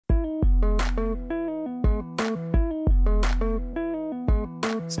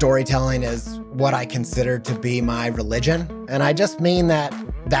storytelling is what I consider to be my religion. And I just mean that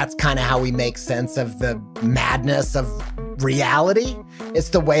that's kind of how we make sense of the madness of reality. It's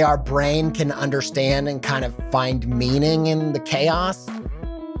the way our brain can understand and kind of find meaning in the chaos.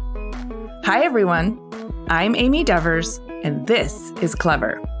 Hi, everyone. I'm Amy Devers, and this is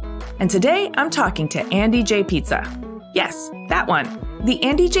Clever. And today I'm talking to Andy J. Pizza. Yes, that one. The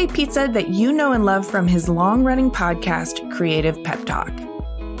Andy J. Pizza that you know and love from his long-running podcast, Creative Pep Talk.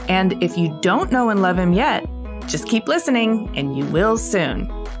 And if you don't know and love him yet, just keep listening and you will soon.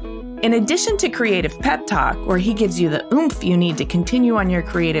 In addition to Creative Pep Talk, where he gives you the oomph you need to continue on your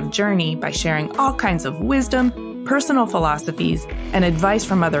creative journey by sharing all kinds of wisdom, personal philosophies, and advice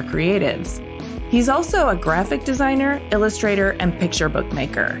from other creatives, he's also a graphic designer, illustrator, and picture book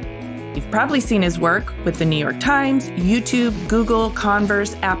maker. You've probably seen his work with the New York Times, YouTube, Google,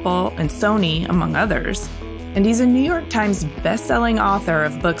 Converse, Apple, and Sony, among others. And he's a New York Times best-selling author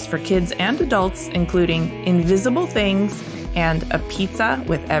of books for kids and adults, including Invisible Things and A Pizza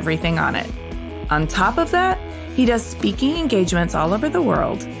with Everything on It. On top of that, he does speaking engagements all over the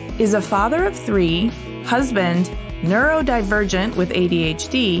world, is a father of 3, husband, neurodivergent with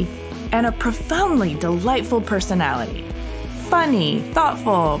ADHD, and a profoundly delightful personality. Funny,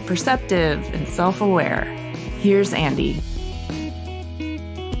 thoughtful, perceptive, and self-aware. Here's Andy.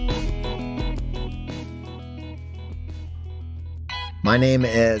 My name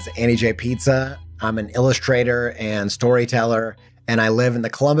is Andy J. Pizza. I'm an illustrator and storyteller, and I live in the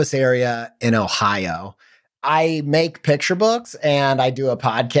Columbus area in Ohio. I make picture books, and I do a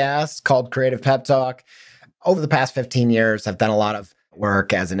podcast called Creative Pep Talk. Over the past 15 years, I've done a lot of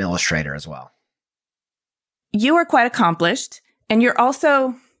work as an illustrator as well. You are quite accomplished, and you're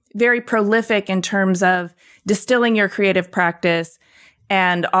also very prolific in terms of distilling your creative practice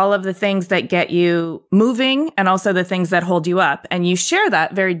and all of the things that get you moving and also the things that hold you up. And you share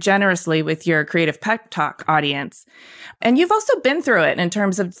that very generously with your Creative Pep Talk audience. And you've also been through it in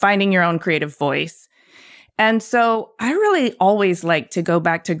terms of finding your own creative voice. And so I really always like to go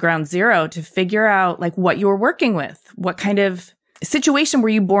back to ground zero to figure out like what you were working with. What kind of situation were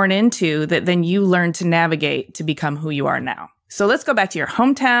you born into that then you learned to navigate to become who you are now? So let's go back to your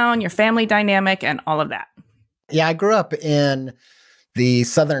hometown, your family dynamic, and all of that. Yeah, I grew up in the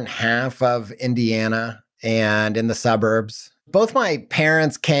southern half of Indiana and in the suburbs. Both my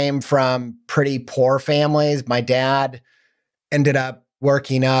parents came from pretty poor families. My dad ended up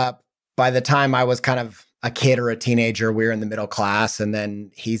working up. By the time I was kind of a kid or a teenager, we were in the middle class. And then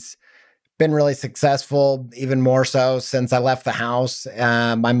he's been really successful, even more so since I left the house.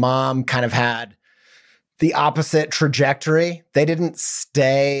 My mom kind of had the opposite trajectory. They didn't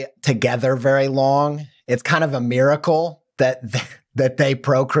stay together very long. It's kind of a miracle that they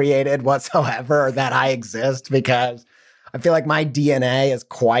procreated whatsoever, or that I exist, because I feel like my DNA is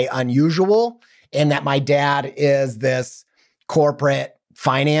quite unusual in that my dad is this corporate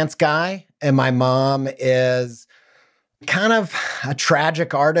finance guy and my mom is kind of a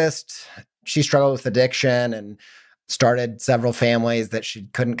tragic artist. She struggled with addiction and started several families that she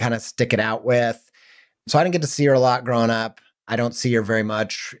couldn't kind of stick it out with. So I didn't get to see her a lot growing up. I don't see her very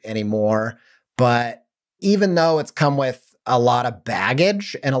much anymore. But even though it's come with a lot of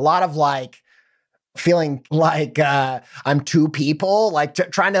baggage and a lot of like feeling like I'm two people, like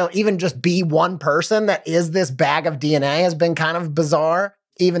trying to even just be one person that is this bag of DNA has been kind of bizarre.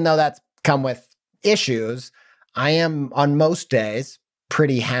 Even though that's come with issues, I am on most days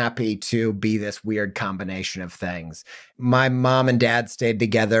pretty happy to be this weird combination of things. My mom and dad stayed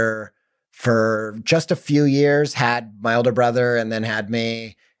together for just a few years, had my older brother and then had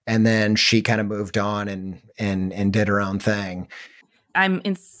me. And then she kind of moved on and did her own thing. I'm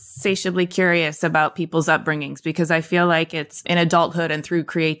insatiably curious about people's upbringings because I feel like it's in adulthood and through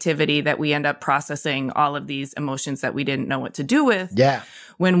creativity that we end up processing all of these emotions that we didn't know what to do with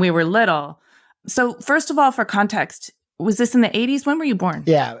when we were little. So first of all, for context, was this in the 80s? When were you born?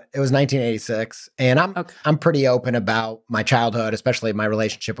 Yeah, it was 1986. And I'm pretty open about my childhood, especially my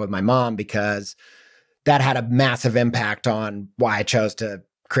relationship with my mom, because that had a massive impact on why I chose to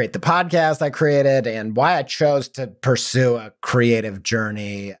create the podcast I created and why I chose to pursue a creative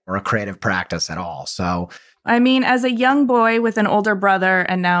journey or a creative practice at all. So, I mean, as a young boy with an older brother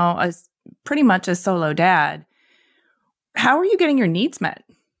and now pretty much a solo dad, how are you getting your needs met?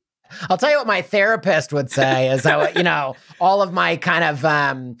 I'll tell you what my therapist would say is that, all of my kind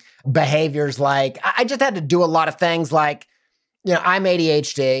of behaviors, like I just had to do a lot of things like, I'm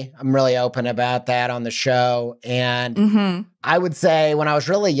ADHD. I'm really open about that on the show. And I would say when I was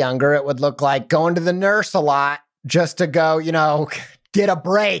really younger, it would look like going to the nurse a lot just to go, get a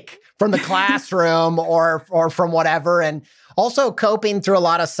break from the classroom or from whatever. And also coping through a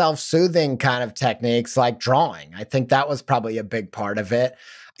lot of self-soothing kind of techniques like drawing. I think that was probably a big part of it.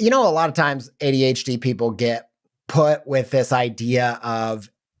 A lot of times ADHD people get put with this idea of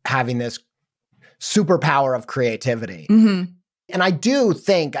having this superpower of creativity. Mm-hmm. And I do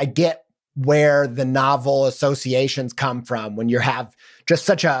think I get where the novel associations come from when you have just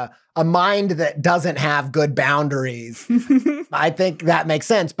such a mind that doesn't have good boundaries. I think that makes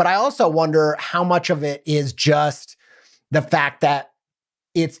sense. But I also wonder how much of it is just the fact that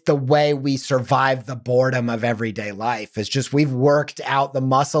it's the way we survive the boredom of everyday life. It's just we've worked out the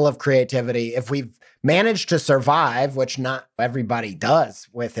muscle of creativity. If we've managed to survive, which not everybody does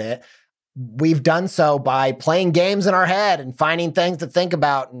with it, we've done so by playing games in our head and finding things to think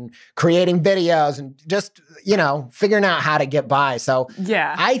about and creating videos and just, figuring out how to get by. So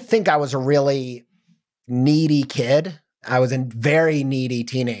yeah, I think I was a really needy kid. I was a very needy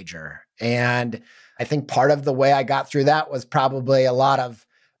teenager. And I think part of the way I got through that was probably a lot of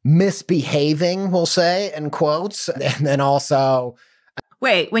misbehaving, we'll say, in quotes. And then also...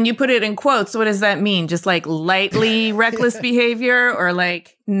 Wait, when you put it in quotes, what does that mean? Just like lightly reckless behavior or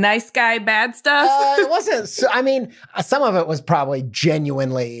like nice guy bad stuff? It wasn't. Some of it was probably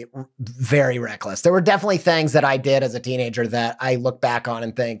genuinely very reckless. There were definitely things that I did as a teenager that I look back on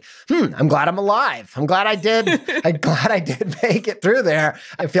and think, I'm glad I'm alive. I'm glad I did. I'm glad I did make it through there.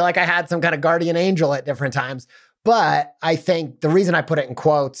 I feel like I had some kind of guardian angel at different times. But I think the reason I put it in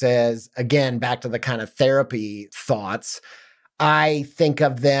quotes is, again, back to the kind of therapy thoughts. I think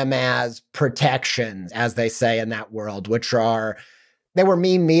of them as protections, as they say in that world, they were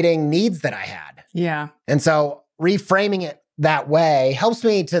me meeting needs that I had. Yeah. And so reframing it that way helps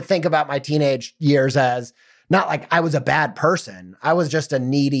me to think about my teenage years as not like I was a bad person. I was just a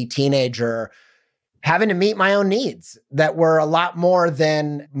needy teenager having to meet my own needs that were a lot more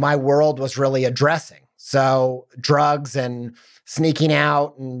than my world was really addressing. So drugs and sneaking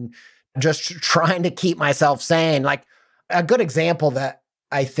out and just trying to keep myself sane. Like, a good example that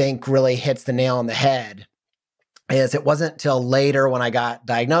I think really hits the nail on the head is it wasn't till later when I got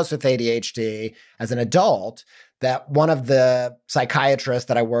diagnosed with ADHD as an adult that one of the psychiatrists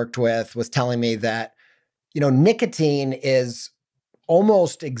that I worked with was telling me that, nicotine is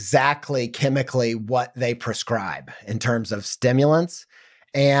almost exactly chemically what they prescribe in terms of stimulants.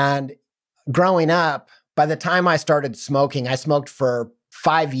 And growing up, by the time I started smoking, I smoked for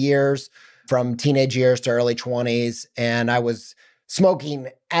 5 years, from teenage years to early 20s. And I was smoking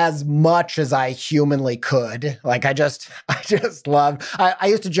as much as I humanly could. Like I just loved, I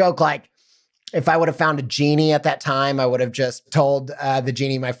used to joke like, if I would have found a genie at that time, I would have just told the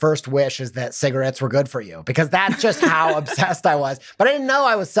genie my first wish is that cigarettes were good for you, because that's just how obsessed I was. But I didn't know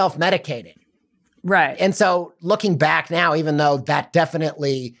I was self-medicating. Right. And so looking back now, even though that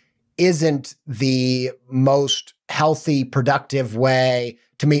definitely isn't the most healthy, productive way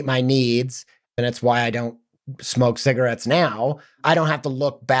to meet my needs, and it's why I don't smoke cigarettes now, I don't have to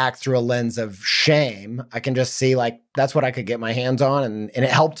look back through a lens of shame. I can just see like, that's what I could get my hands on. And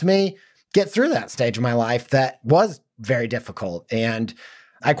it helped me get through that stage of my life that was very difficult. And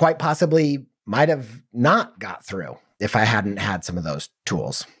I quite possibly might have not got through if I hadn't had some of those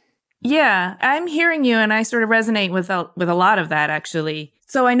tools. Yeah, I'm hearing you, and I sort of resonate with a lot of that, actually.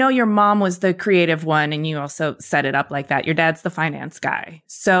 So I know your mom was the creative one, and you also set it up like that. Your dad's the finance guy.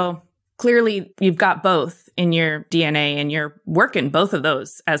 So clearly you've got both in your DNA, and you're working both of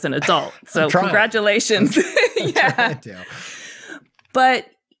those as an adult. So congratulations. Yeah. But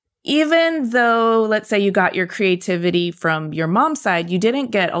even though, let's say you got your creativity from your mom's side, you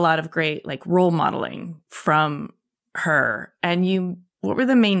didn't get a lot of great like role modeling from her. And what were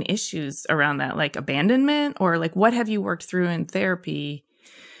the main issues around that? Like abandonment, or like what have you worked through in therapy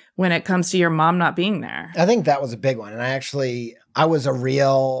when it comes to your mom not being there? I think that was a big one. And I was a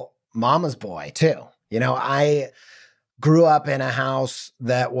real mama's boy too. I grew up in a house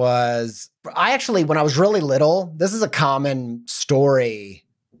that when I was really little, this is a common story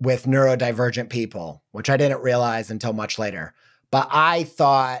with neurodivergent people, which I didn't realize until much later. But I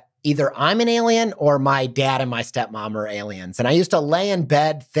thought either I'm an alien or my dad and my stepmom are aliens. And I used to lay in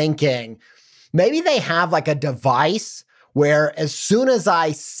bed thinking, maybe they have like a device where as soon as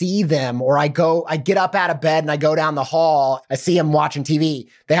I see them or I get up out of bed and I go down the hall, I see them watching TV,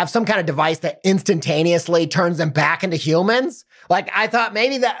 they have some kind of device that instantaneously turns them back into humans. Like I thought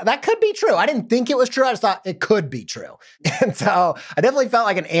maybe that could be true. I didn't think it was true. I just thought it could be true. And so I definitely felt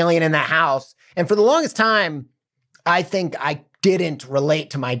like an alien in that house. And for the longest time, I think I didn't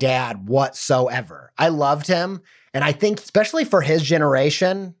relate to my dad whatsoever. I loved him. And I think especially for his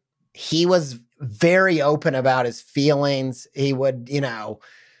generation, he was very open about his feelings. He would,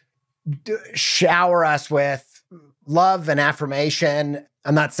 shower us with love and affirmation.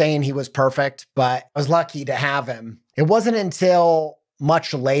 I'm not saying he was perfect, but I was lucky to have him. It wasn't until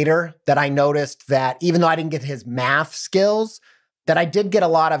much later that I noticed that even though I didn't get his math skills, that I did get a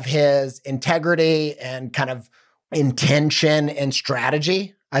lot of his integrity and kind of intention and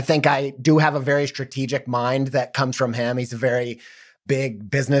strategy. I think I do have a very strategic mind that comes from him. He's a very big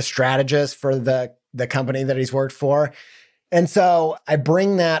business strategist for the company that he's worked for. And so I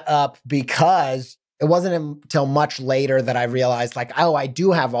bring that up because it wasn't until much later that I realized like, oh, I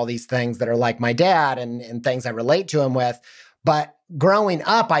do have all these things that are like my dad and things I relate to him with. But growing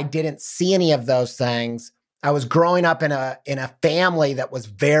up, I didn't see any of those things. I was growing up in a family that was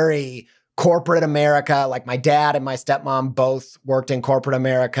very corporate America. Like my dad and my stepmom both worked in corporate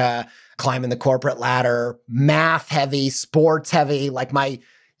America, climbing the corporate ladder, math heavy, sports heavy. Like my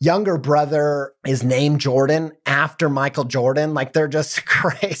younger brother is named Jordan after Michael Jordan. Like they're just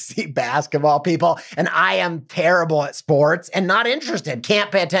crazy basketball people. And I am terrible at sports and not interested,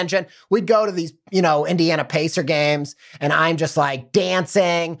 can't pay attention. We'd go to these, Indiana Pacer games and I'm just like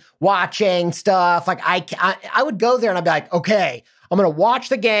dancing, watching stuff. Like I would go there and I'd be like, okay, I'm going to watch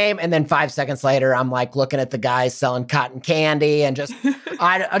the game. And then 5 seconds later, I'm like looking at the guys selling cotton candy and just,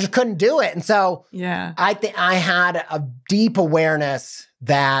 I just couldn't do it. And so I think I had a deep awareness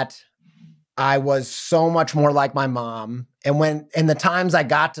that I was so much more like my mom. And in the times I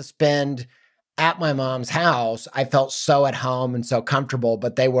got to spend at my mom's house, I felt so at home and so comfortable,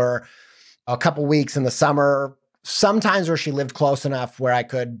 but they were a couple weeks in the summer, sometimes where she lived close enough where I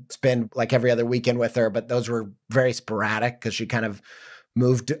could spend like every other weekend with her, but those were very sporadic because she kind of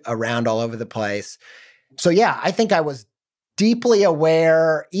moved around all over the place. So yeah, I think I was deeply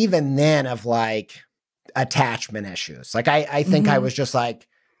aware even then of like attachment issues. Like I think I was just like,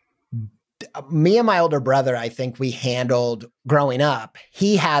 me and my older brother, I think we handled growing up.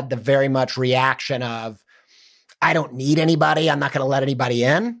 He had the very much reaction of, I don't need anybody. I'm not going to let anybody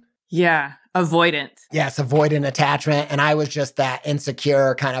in. Yeah. Avoidant. Yes. Avoidant attachment. And I was just that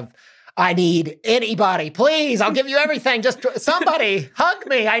insecure kind of, I need anybody, please. I'll give you everything. Just somebody hug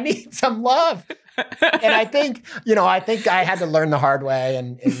me. I need some love. And I think I had to learn the hard way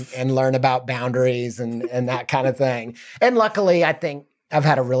and learn about boundaries and that kind of thing. And luckily, I think I've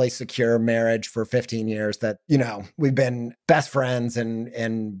had a really secure marriage for 15 years that, we've been best friends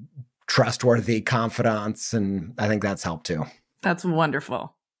and trustworthy confidants. And I think that's helped too. That's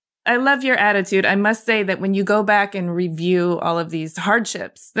wonderful. I love your attitude. I must say that when you go back and review all of these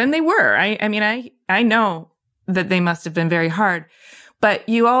hardships, then they were. I know that they must have been very hard. But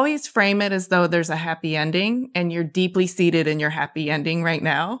you always frame it as though there's a happy ending and you're deeply seated in your happy ending right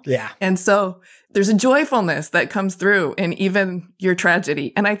now. Yeah. And so there's a joyfulness that comes through in even your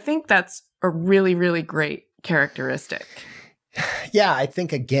tragedy. And I think that's a really, really great characteristic. Yeah. I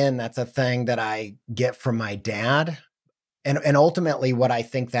think, again, that's a thing that I get from my dad. And ultimately what I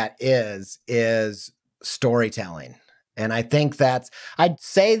think that is storytelling. And I think I'd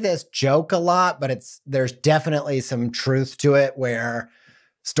say this joke a lot, but there's definitely some truth to it where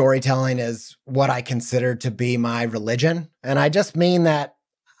storytelling is what I consider to be my religion. And I just mean that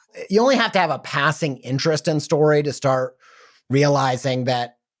you only have to have a passing interest in story to start realizing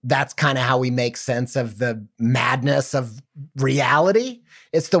that that's kind of how we make sense of the madness of reality.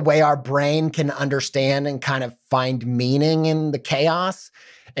 It's the way our brain can understand and kind of find meaning in the chaos.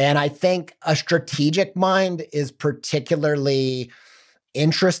 And I think a strategic mind is particularly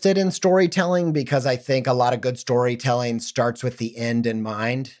interested in storytelling because I think a lot of good storytelling starts with the end in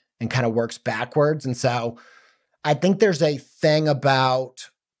mind and kind of works backwards. And so I think there's a thing about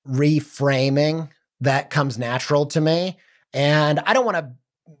reframing that comes natural to me. And I don't want to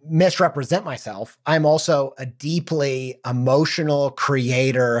misrepresent myself. I'm also a deeply emotional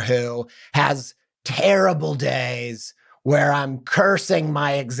creator who has terrible days where I'm cursing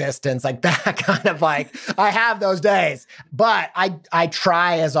my existence, like that kind of like, I have those days. But I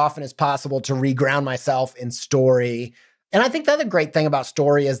try as often as possible to reground myself in story. And I think the other great thing about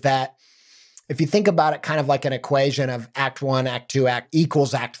story is that if you think about it kind of like an equation of act 1, act 2, act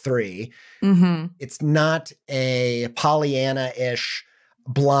equals act 3, it's not a Pollyanna-ish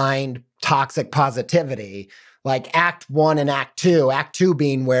blind toxic positivity like act 1 and act 2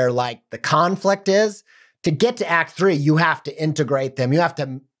 being where like the conflict is. To get to act 3, you have to integrate them. You have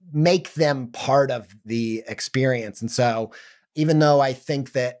to make them part of the experience. And so even though I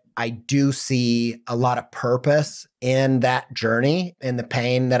think that I do see a lot of purpose in that journey and the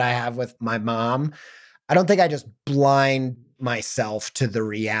pain that I have with my mom, I don't think I just blind myself to the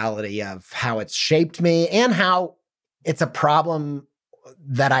reality of how it's shaped me and how it's a problem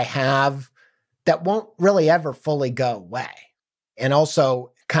that I have that won't really ever fully go away. And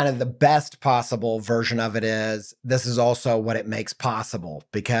also kind of the best possible version of it is this is also what it makes possible,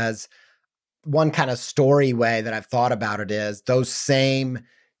 because one kind of story way that I've thought about it is those same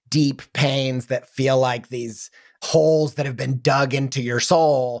deep pains that feel like these holes that have been dug into your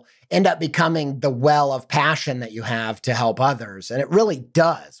soul end up becoming the well of passion that you have to help others. And it really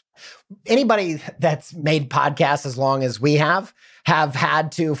does. Anybody that's made podcasts as long as we have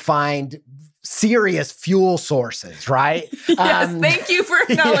had to find serious fuel sources, right? Yes, thank you for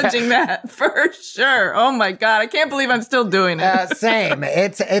acknowledging that, for sure. Oh my God, I can't believe I'm still doing it. Same.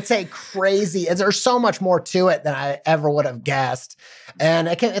 It's a crazy, there's so much more to it than I ever would have guessed. And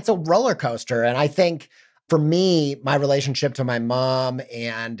it's a roller coaster. And I think for me, my relationship to my mom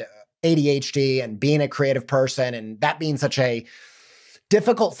and ADHD and being a creative person and that being such a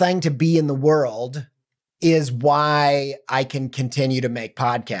difficult thing to be in the world is why I can continue to make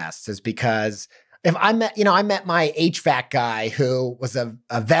podcasts, is because if I met my HVAC guy who was a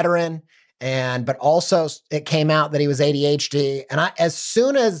veteran, but also it came out that he was ADHD. And as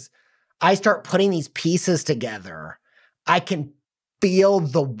soon as I start putting these pieces together, I can feel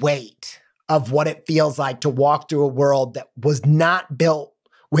the weight of what it feels like to walk through a world that was not built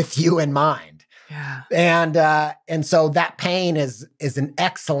with you in mind. Yeah. And so that pain is an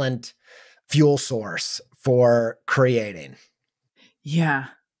excellent fuel source for creating. Yeah.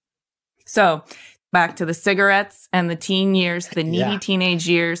 So back to the cigarettes and the teen years, the needy teenage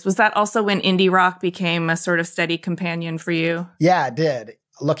years. Was that also when indie rock became a sort of steady companion for you? Yeah, it did.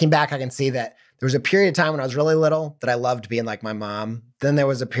 Looking back, I can see that there was a period of time when I was really little that I loved being like my mom. Then there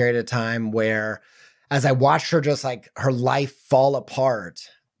was a period of time where as I watched her just like her life fall apart,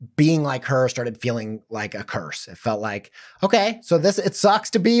 being like her started feeling like a curse. It felt like, okay, so it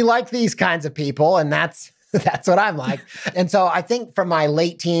sucks to be like these kinds of people. And that's what I'm like. And so I think from my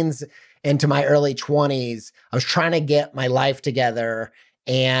late teens into my early 20s, I was trying to get my life together.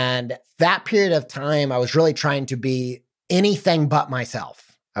 And that period of time, I was really trying to be anything but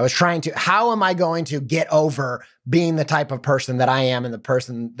myself. I was trying to, how am I going to get over being the type of person that I am and the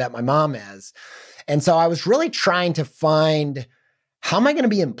person that my mom is? And so I was really trying to find, how am I going to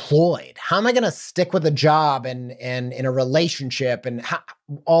be employed? How am I going to stick with a job and in a relationship and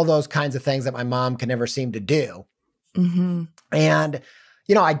all those kinds of things that my mom could never seem to do? Mm-hmm. And,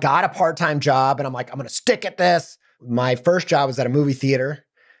 I got a part-time job and I'm like, I'm going to stick at this. My first job was at a movie theater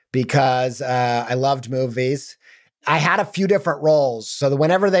because I loved movies. I had a few different roles. So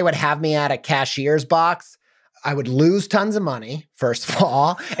whenever they would have me at a cashier's box, I would lose tons of money, first of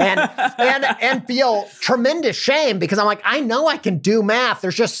all, and feel tremendous shame because I'm like, I know I can do math.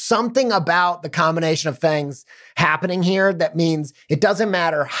 There's just something about the combination of things happening here that means it doesn't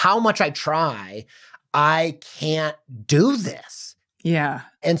matter how much I try, I can't do this. Yeah.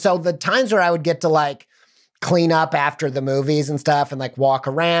 And so the times where I would get to like clean up after the movies and stuff and like walk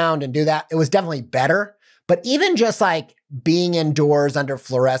around and do that, it was definitely better. But even just like being indoors under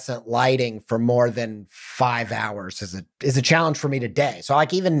fluorescent lighting for more than 5 hours is a challenge for me today. So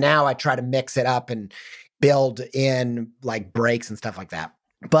like even now I try to mix it up and build in like breaks and stuff like that.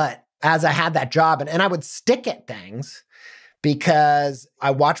 But as I had that job and I would stick at things because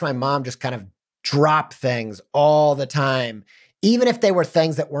I watched my mom just kind of drop things all the time, even if they were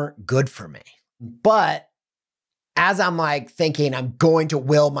things that weren't good for me. But as I'm like thinking I'm going to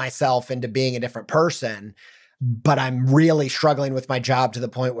will myself into being a different person, but I'm really struggling with my job to the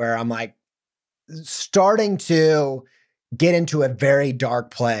point where I'm like starting to get into a very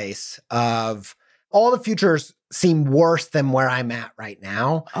dark place of all the futures seem worse than where I'm at right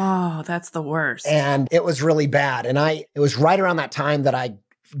now. Oh, that's the worst. And it was really bad. And it was right around that time that I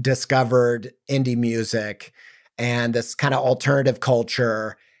discovered indie music and this kind of alternative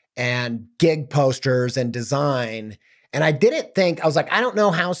culture and gig posters and design. And I didn't think, I was like, I don't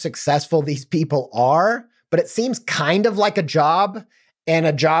know how successful these people are, but it seems kind of like a job and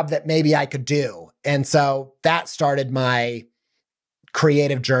a job that maybe I could do. And so that started my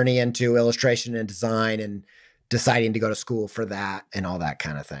creative journey into illustration and design and deciding to go to school for that and all that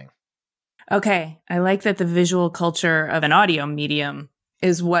kind of thing. Okay. I like that the visual culture of an audio medium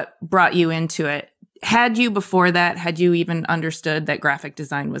is what brought you into it. Had you even understood that graphic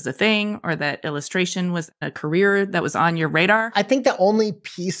design was a thing or that illustration was a career that was on your radar? I think the only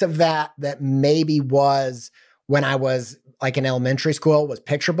piece of that maybe was when I was like in elementary school was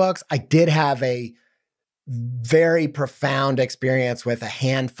picture books. I did have a very profound experience with a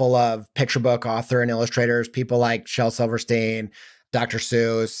handful of picture book author and illustrators, people like Shel Silverstein, Dr.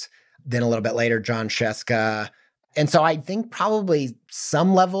 Seuss, then a little bit later, John Sheska. And so I think probably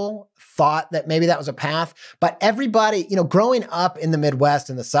some level thought that maybe that was a path, but everybody, growing up in the Midwest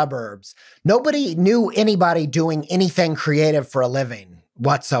in the suburbs, nobody knew anybody doing anything creative for a living.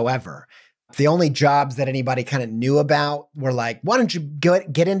 whatsoever. The only jobs that anybody kind of knew about were like, why don't you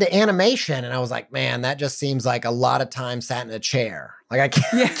get into animation? And I was like, man, that just seems like a lot of time sat in a chair. Like I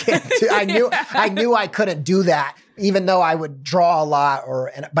can't I knew I couldn't do that, even though I would draw a lot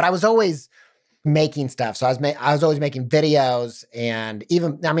but I was always making stuff. So I was always making videos, and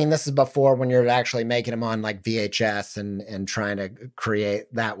even, I mean, this is before when you're actually making them on like VHS and trying to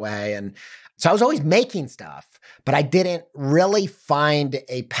create that way. And so I was always making stuff, but I didn't really find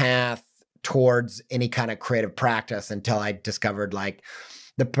a path towards any kind of creative practice until I discovered like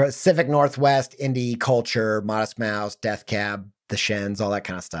the Pacific Northwest indie culture, Modest Mouse, Death Cab, The Shins, all that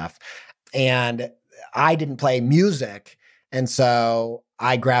kind of stuff. And I didn't play music. And so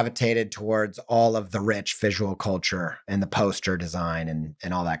I gravitated towards all of the rich visual culture and the poster design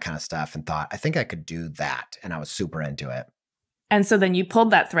and all that kind of stuff, and thought, I think I could do that. And I was super into it. And so then you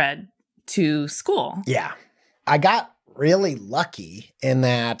pulled that thread to school. Yeah. I got really lucky in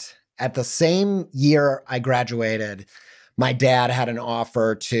that at the same year I graduated, my dad had an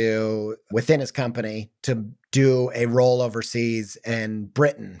offer within his company, to do a role overseas in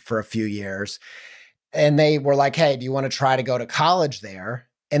Britain for a few years. And they were like, hey, do you want to try to go to college there?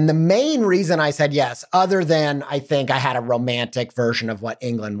 And the main reason I said yes, other than I think I had a romantic version of what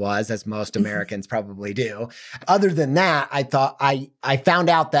England was, as most Americans probably do. Other than that, I thought I found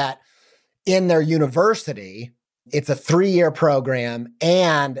out that in their university, it's a 3-year program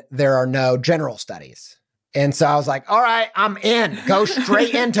and there are no general studies. And so I was like, all right, I'm in. Go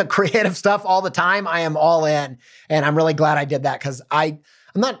straight into creative stuff all the time. I am all in. And I'm really glad I did that, because I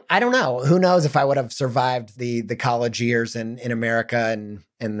don't know. Who knows if I would have survived the college years in America and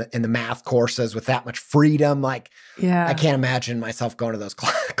in the math courses with that much freedom. Like, yeah. I can't imagine myself going to those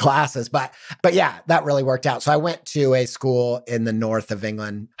classes. But yeah, that really worked out. So I went to a school in the north of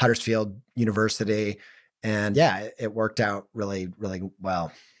England, Huddersfield University. And yeah, it worked out really, really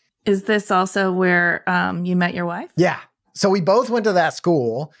well. Is this also where you met your wife? Yeah. So we both went to that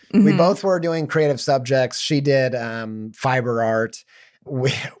school. Mm-hmm. We both were doing creative subjects. She did fiber art.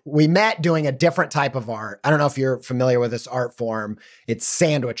 We met doing a different type of art. I don't know if you're familiar with this art form. It's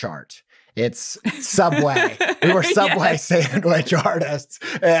sandwich art. It's Subway. We were Subway sandwich artists.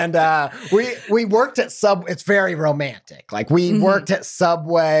 And we worked at it's very romantic. Like we worked at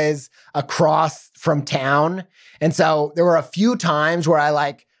Subways across from town. And so there were a few times where I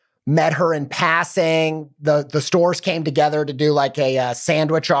like met her in passing. The stores came together to do like a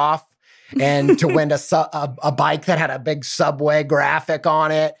sandwich off and to win a bike that had a big Subway graphic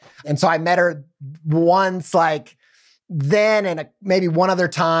on it. And so I met her once, like then, and maybe one other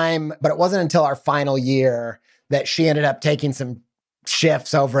time, but it wasn't until our final year that she ended up taking some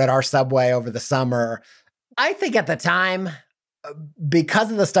shifts over at our Subway over the summer. I think at the time,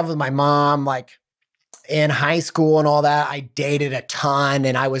 because of the stuff with my mom, like in high school and all that, I dated a ton,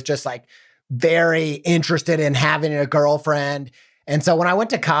 and I was just like very interested in having a girlfriend. And so when I went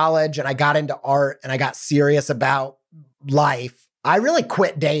to college and I got into art and I got serious about life, I really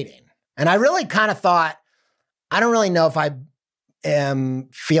quit dating. And I really kind of thought, I don't really know if I am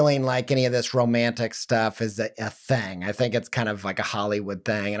feeling like any of this romantic stuff is a thing. I think it's kind of like a Hollywood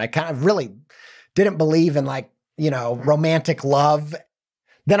thing. And I kind of really didn't believe in like, romantic love.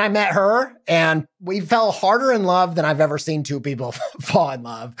 Then I met her and we fell harder in love than I've ever seen two people fall in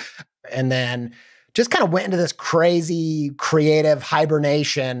love. And then just kind of went into this crazy creative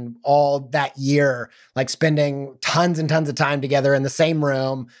hibernation all that year, like spending tons and tons of time together in the same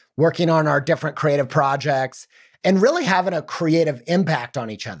room, working on our different creative projects and really having a creative impact on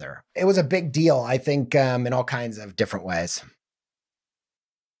each other. It was a big deal, I think, in all kinds of different ways.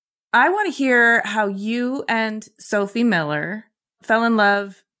 I want to hear how you and Sophie Miller fell in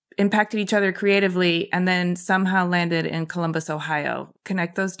love, impacted each other creatively, and then somehow landed in Columbus, Ohio.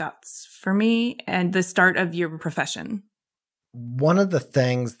 Connect those dots for me and the start of your profession. One of the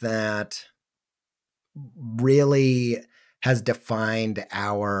things that really has defined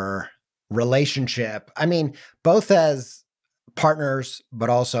our relationship, I mean, both as partners, but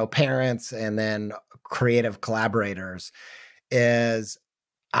also parents and then creative collaborators, is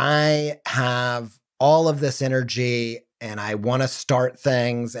I have all of this energy and I want to start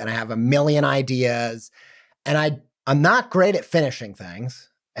things and I have a million ideas and I'm not great at finishing things.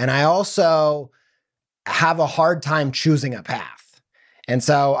 And I also have a hard time choosing a path. And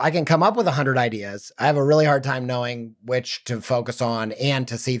so I can come up with 100 ideas. I have a really hard time knowing which to focus on and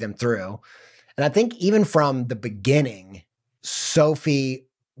to see them through. And I think even from the beginning, Sophie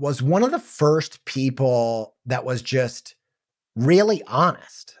was one of the first people that was just really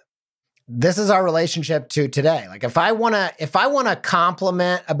honest. This is our relationship to today. Like if I want to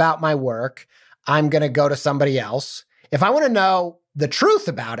compliment about my work, I'm going to go to somebody else. If I want to know the truth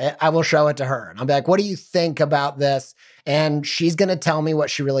about it, I will show it to her. And I'll be like, what do you think about this? And she's going to tell me what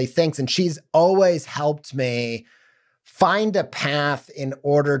she really thinks. And she's always helped me find a path in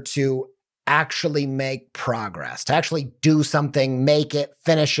order to actually make progress, to actually do something, make it,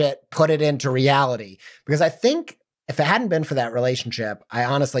 finish it, put it into reality. Because I think if it hadn't been for that relationship, I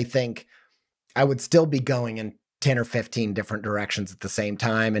honestly think I would still be going in 10 or 15 different directions at the same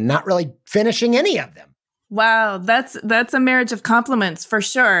time and not really finishing any of them. Wow, that's a marriage of compliments for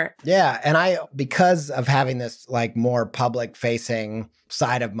sure. Yeah, and because of having this like more public facing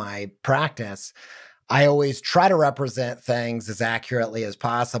side of my practice, I always try to represent things as accurately as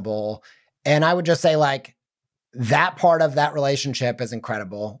possible. And I would just say like that part of that relationship is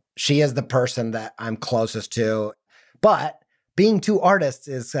incredible. She is the person that I'm closest to, but being two artists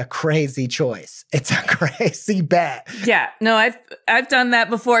is a crazy choice. It's a crazy bet. Yeah. No, I've done that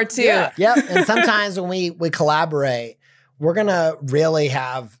before too. Yeah. Yep. And sometimes when we collaborate, we're going to really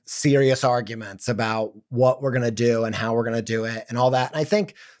have serious arguments about what we're going to do and how we're going to do it and all that. And I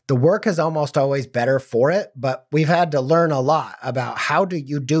think the work is almost always better for it, but we've had to learn a lot about how do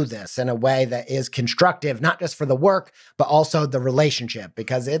you do this in a way that is constructive, not just for the work, but also the relationship,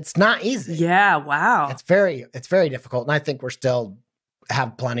 because it's not easy. Yeah, wow. It's very difficult. And I think we're still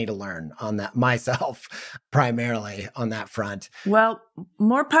have plenty to learn on that myself, primarily on that front. Well,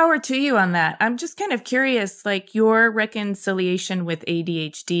 more power to you on that. I'm just kind of curious, like your reconciliation with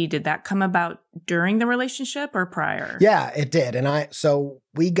ADHD, did that come about during the relationship or prior? Yeah, it did. So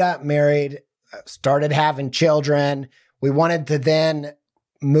we got married, started having children. We wanted to then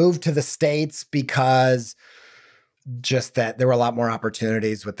move to the States because just that there were a lot more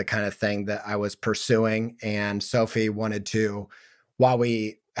opportunities with the kind of thing that I was pursuing. And Sophie wanted to, while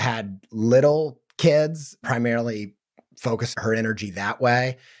we had little kids, primarily focus her energy that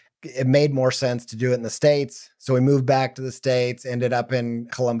way. It made more sense to do it in the States. So we moved back to the States, ended up in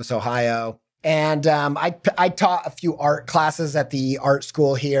Columbus, Ohio. And I taught a few art classes at the art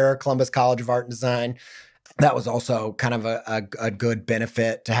school here, Columbus College of Art and Design. That was also kind of a good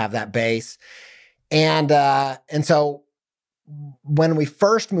benefit to have that base. And so when we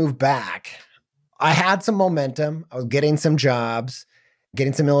first moved back, I had some momentum. I was getting some jobs,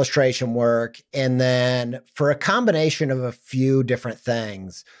 getting some illustration work. And then for a combination of a few different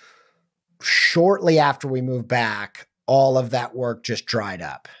things, shortly after we moved back, all of that work just dried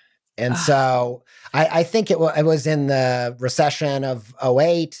up. And so I think it was in the recession of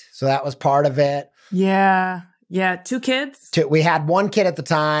 2008. So that was part of it. Yeah. Yeah. 2 kids? We had 1 kid at the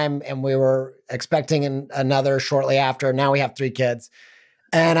time and we were expecting another shortly after. Now we have 3 kids.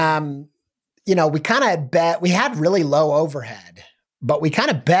 And, we kind of we had really low overhead, but we kind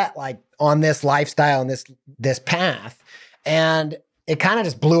of bet like on this lifestyle and this path. And it kind of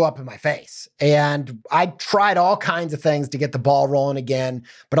just blew up in my face. And I tried all kinds of things to get the ball rolling again.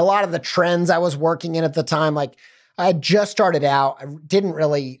 But a lot of the trends I was working in at the time, like I had just started out, I didn't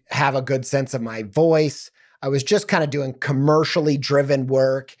really have a good sense of my voice. I was just kind of doing commercially driven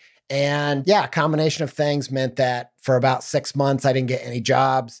work. And yeah, a combination of things meant that for about 6 months, I didn't get any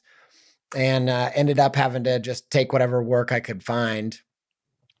jobs and ended up having to just take whatever work I could find.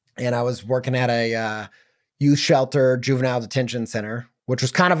 And I was working at a youth shelter, juvenile detention center, which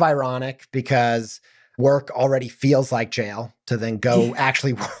was kind of ironic because work already feels like jail. To then go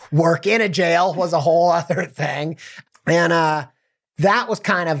actually work in a jail was a whole other thing. And that was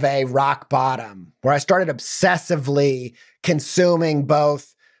kind of a rock bottom where I started obsessively consuming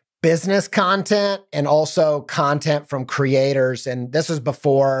both business content and also content from creators. And this was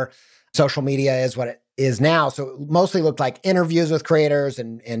before social media is what it is now. So it mostly looked like interviews with creators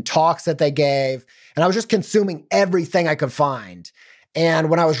and talks that they gave. And I was just consuming everything I could find. And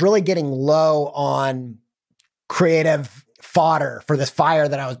when I was really getting low on creative fodder for this fire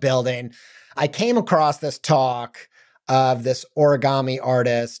that I was building, I came across this talk of this origami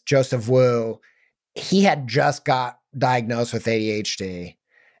artist, Joseph Wu. He had just got diagnosed with ADHD.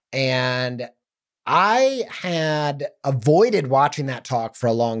 And I had avoided watching that talk for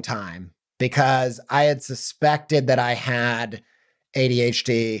a long time because I had suspected that I had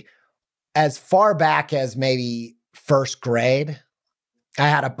ADHD as far back as maybe first grade. I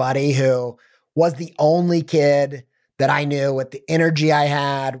had a buddy who was the only kid that I knew with the energy I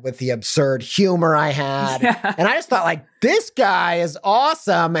had, with the absurd humor I had. Yeah. And I just thought like, this guy is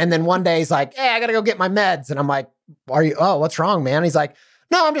awesome. And then one day he's like, hey, I got to go get my meds. And I'm like, what's wrong, man? He's like,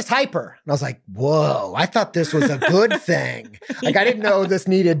 no, I'm just hyper. And I was like, whoa, I thought this was a good thing. Like, I didn't know this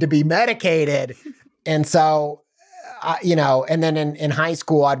needed to be medicated. And so, and then in high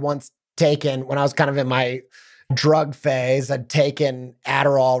school, I'd once taken, when I was kind of in my drug phase, I'd taken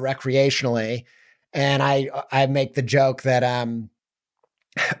Adderall recreationally. And I make the joke that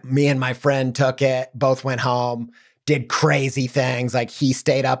Me and my friend took it, both went home, did crazy things. Like he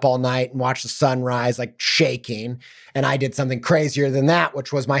stayed up all night and watched the sunrise, like shaking. And I did something crazier than that,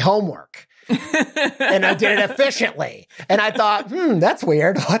 which was my homework. And I did it efficiently. And I thought, that's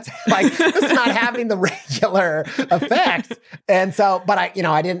weird. What's like, this is not having the regular effect. And so, but I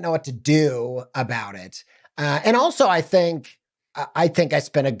didn't know what to do about it. And also I think I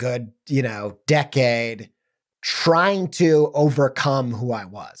spent a good, decade trying to overcome who I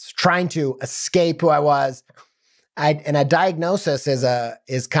was, trying to escape who I was. And a diagnosis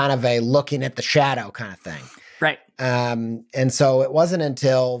is kind of a looking at the shadow kind of thing. Right. And so it wasn't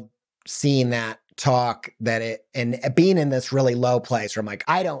until seeing that talk and being in this really low place where I'm like,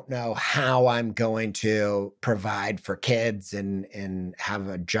 I don't know how I'm going to provide for kids and have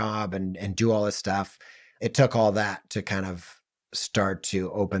a job and do all this stuff. It took all that to kind of start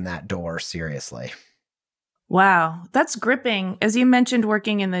to open that door seriously. Wow, that's gripping. As you mentioned,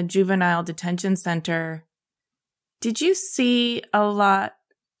 working in the juvenile detention center, did you see a lot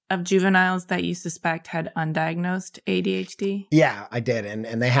of juveniles that you suspect had undiagnosed ADHD? Yeah, I did.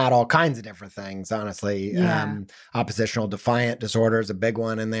 And they had all kinds of different things, honestly. Yeah. Oppositional defiant disorder is a big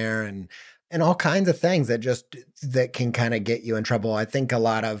one in there, and all kinds of things that can kind of get you in trouble. I think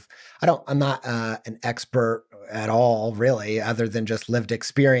I'm not an expert at all, really, other than just lived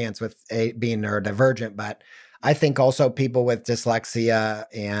experience with being neurodivergent. But I think also people with dyslexia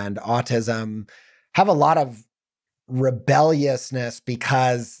and autism have a lot of rebelliousness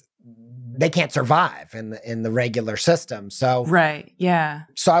because they can't survive in the regular system. So right, yeah.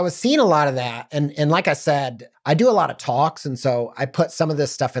 So I was seeing a lot of that, and like I said, I do a lot of talks, and so I put some of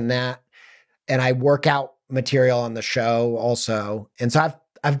this stuff in that, and I work out material on the show also, and so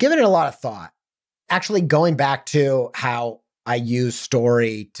I've given it a lot of thought. Actually, going back to how I use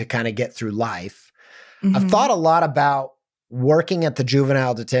story to kind of get through life, I've thought a lot about working at the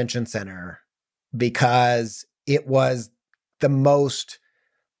juvenile detention center because it was the most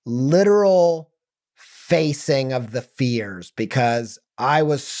literal facing of the fears, because I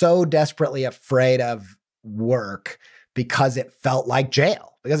was so desperately afraid of work because it felt like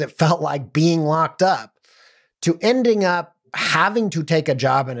jail, because it felt like being locked up, to ending up having to take a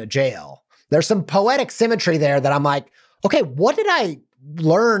job in a jail. There's some poetic symmetry there that I'm like, okay, what did I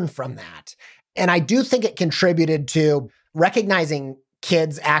learn from that? And I do think it contributed to recognizing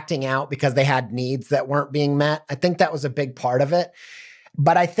kids acting out because they had needs that weren't being met. I think that was a big part of it.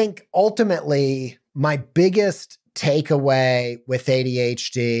 But I think ultimately my biggest takeaway with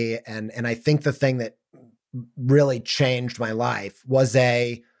ADHD, and I think the thing that really changed my life, was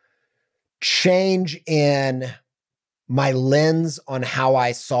a change in my lens on how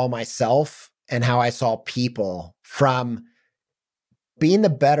I saw myself and how I saw people, from being the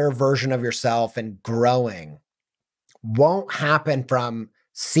better version of yourself and growing won't happen from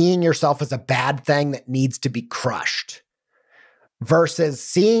seeing yourself as a bad thing that needs to be crushed, versus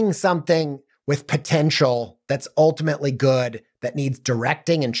seeing something with potential that's ultimately good, that needs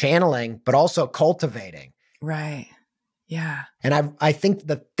directing and channeling, but also cultivating. Right. Yeah. And I think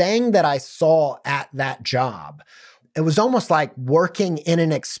the thing that I saw at that job, it was almost like working in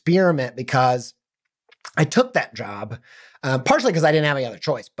an experiment, because I took that job, partially because I didn't have any other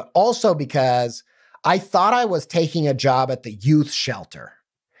choice, but also because I thought I was taking a job at the youth shelter.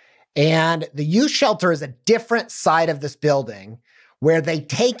 And the youth shelter is a different side of this building where they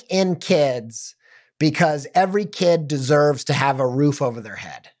take in kids because every kid deserves to have a roof over their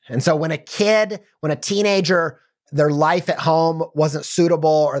head. And so when a teenager, their life at home wasn't suitable,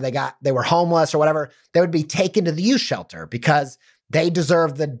 or they were homeless or whatever, they would be taken to the youth shelter because they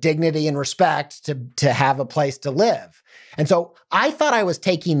deserve the dignity and respect to have a place to live. And so I thought I was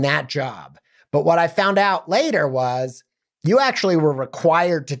taking that job. But what I found out later was you actually were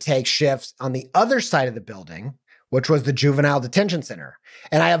required to take shifts on the other side of the building, which was the juvenile detention center.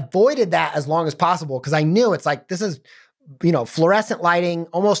 And I avoided that as long as possible because I knew it's like, this is, fluorescent lighting,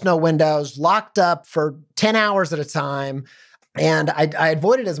 almost no windows, locked up for 10 hours at a time. And I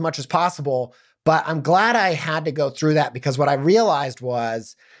avoided as much as possible. But I'm glad I had to go through that, because what I realized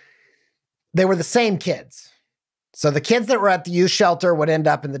was they were the same kids. So the kids that were at the youth shelter would end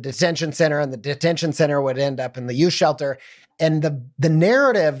up in the detention center, and the detention center would end up in the youth shelter. And the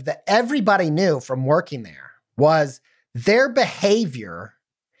narrative that everybody knew from working there was their behavior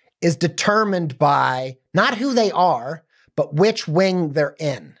is determined by not who they are, but which wing they're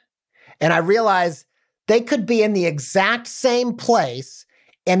in. And I realized they could be in the exact same place,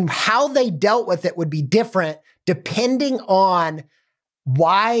 and how they dealt with it would be different depending on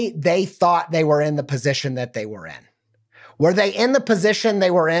why they thought they were in the position that they were in. Were they in the position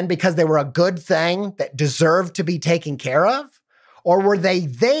they were in because they were a good thing that deserved to be taken care of? Or were they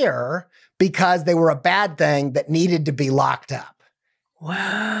there because they were a bad thing that needed to be locked up?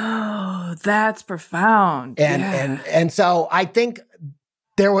 Wow, that's profound. And so I think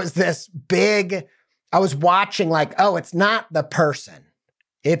there was this big, I was watching like, oh, it's not the person.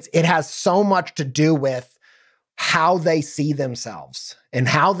 It has so much to do with how they see themselves and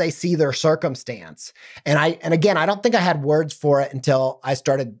how they see their circumstance. And again, I don't think I had words for it until I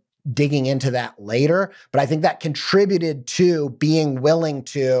started digging into that later, but I think that contributed to being willing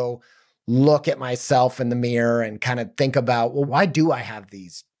to look at myself in the mirror and kind of think about, well, why do I have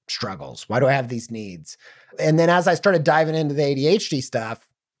these struggles? Why do I have these needs? And then as I started diving into the ADHD stuff,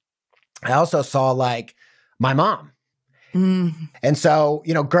 I also saw like my mom. And so,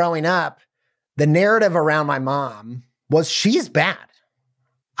 growing up, the narrative around my mom was she's bad.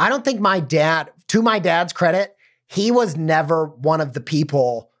 I don't think my dad, to my dad's credit, he was never one of the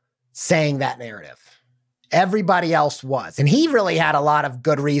people saying that narrative. Everybody else was. And he really had a lot of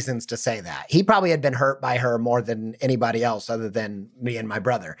good reasons to say that. He probably had been hurt by her more than anybody else other than me and my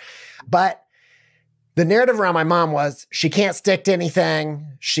brother. But the narrative around my mom was she can't stick to anything.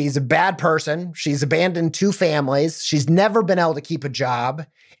 She's a bad person. She's abandoned 2 families. She's never been able to keep a job.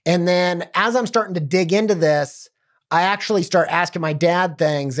 And then as I'm starting to dig into this, I actually start asking my dad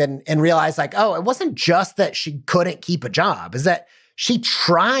things and realize like, oh, it wasn't just that she couldn't keep a job, is that she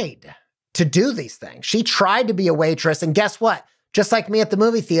tried to do these things. She tried to be a waitress. And guess what? Just like me at the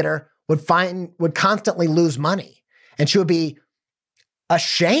movie theater, would constantly lose money. And she would be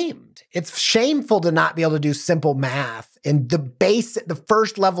ashamed. It's shameful to not be able to do simple math and the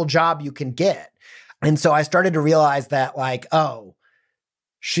first level job you can get. And so I started to realize that like, oh,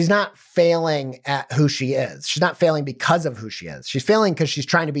 she's not failing at who she is. She's not failing because of who she is. She's failing because she's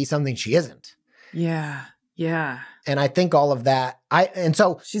trying to be something she isn't. Yeah. Yeah. And I think all of that, and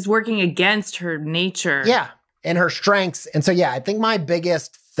so she's working against her nature. Yeah. And her strengths. And so, yeah, I think my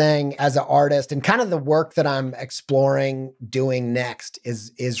biggest thing as an artist and kind of the work that I'm exploring doing next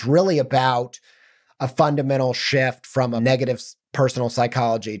is really about a fundamental shift from a negative personal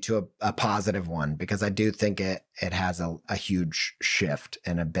psychology to a positive one, because I do think it has a huge shift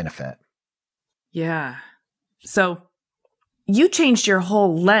and a benefit. Yeah. So you changed your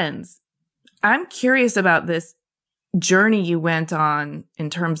whole lens. I'm curious about this journey you went on in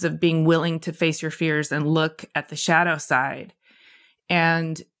terms of being willing to face your fears and look at the shadow side,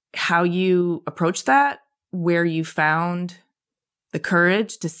 and how you approached that, where you found the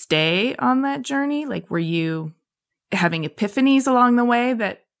courage to stay on that journey. Like, were you having epiphanies along the way?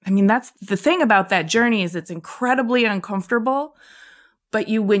 That's the thing about that journey, is it's incredibly uncomfortable, but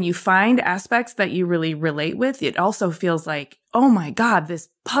when you find aspects that you really relate with, it also feels like, oh my God, this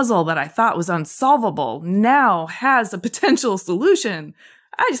puzzle that I thought was unsolvable now has a potential solution.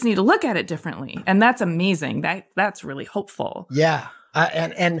 I just need to look at it differently. And that's amazing. That's really hopeful. Yeah.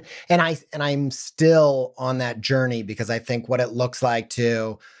 And I'm still on that journey, because I think what it looks like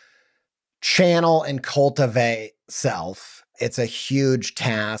to channel and cultivate self, it's a huge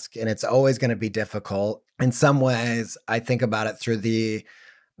task, and it's always going to be difficult. In some ways, I think about it through the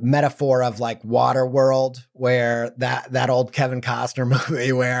metaphor of like Waterworld, where that old Kevin Costner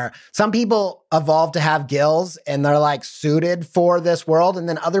movie where some people evolved to have gills and they're like suited for this world, and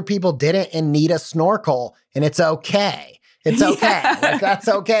then other people didn't and need a snorkel, and it's okay. It's okay. Yeah. Like, that's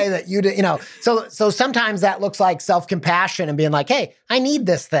okay that you do, so sometimes that looks like self-compassion and being like, hey, I need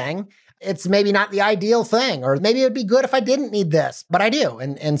this thing. It's maybe not the ideal thing, or maybe it'd be good if I didn't need this, but I do.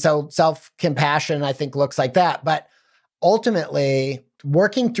 And so self-compassion, I think, looks like that. But ultimately,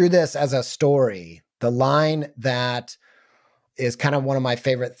 working through this as a story, the line that is kind of one of my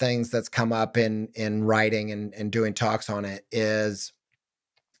favorite things that's come up in writing and doing talks on it is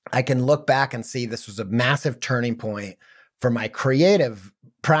I can look back and see this was a massive turning point for my creative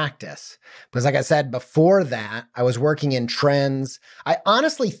practice. Because like I said, before that, I was working in trends. I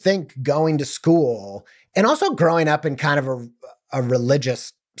honestly think going to school and also growing up in kind of a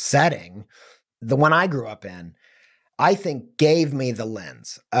religious setting, the one I grew up in, I think gave me the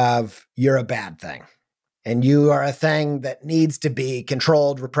lens of you're a bad thing and you are a thing that needs to be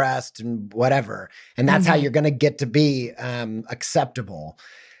controlled, repressed, and whatever. And that's how you're going to get to be acceptable.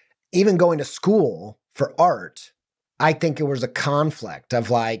 Even going to school for art, I think it was a conflict of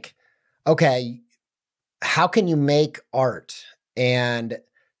like, okay, how can you make art and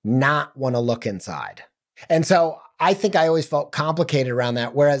not want to look inside? And so I think I always felt complicated around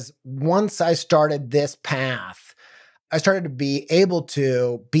that. Whereas once I started this path, I started to be able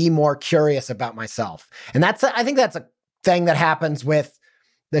to be more curious about myself. And I think that's a thing that happens with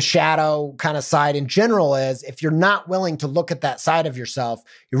the shadow kind of side in general, is if you're not willing to look at that side of yourself,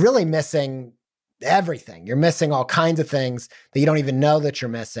 you're really missing everything. You're missing all kinds of things that you don't even know that you're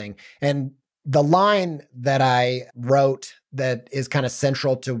missing. And the line that I wrote that is kind of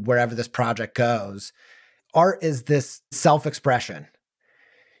central to wherever this project goes, art is this self-expression.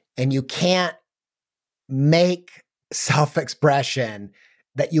 And you can't make self-expression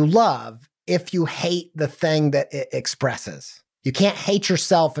that you love if you hate the thing that it expresses. You can't hate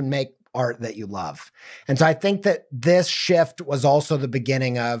yourself and make art that you love. And so I think that this shift was also the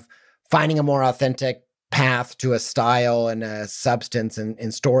beginning of finding a more authentic path to a style and a substance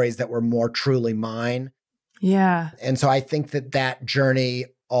and stories that were more truly mine. Yeah. And so I think that that journey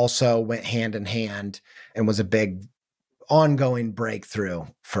also went hand in hand and was a big ongoing breakthrough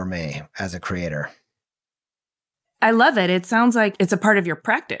for me as a creator. I love it. It sounds like it's a part of your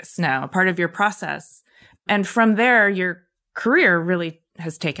practice now, a part of your process. And from there, your career really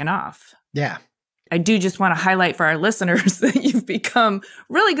has taken off. Yeah. I do just want to highlight for our listeners that you've become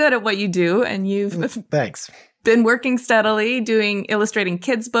really good at what you do. And you've Thanks. been working steadily, illustrating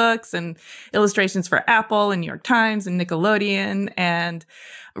kids' books and illustrations for Apple and New York Times and Nickelodeon, and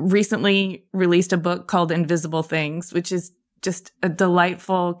recently released a book called Invisible Things, which is just a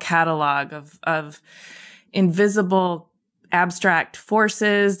delightful catalog of invisible abstract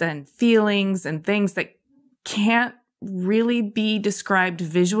forces and feelings and things that can't really be described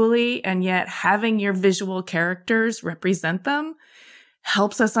visually, and yet having your visual characters represent them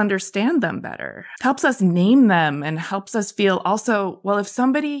helps us understand them better, helps us name them, and helps us feel also, well, if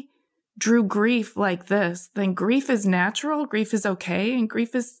somebody drew grief like this, then grief is natural, grief is okay, and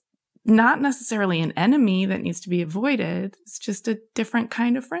grief is not necessarily an enemy that needs to be avoided. It's just a different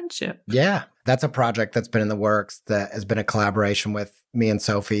kind of friendship. Yeah. That's a project that's been in the works that has been a collaboration with me and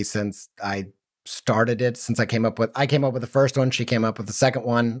Sophie since I started it, since I came up with the first one. She came up with the second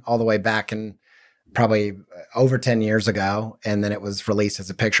one all the way back in probably over 10 years ago. And then it was released as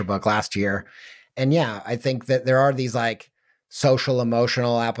a picture book last year. And yeah, I think that there are these like social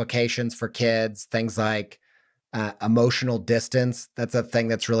emotional applications for kids, things like emotional distance. That's a thing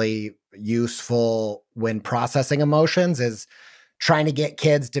that's really useful when processing emotions, is trying to get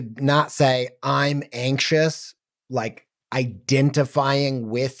kids to not say, I'm anxious, like identifying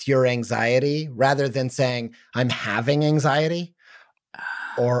with your anxiety, rather than saying, I'm having anxiety.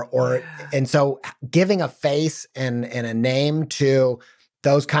 And so giving a face and a name to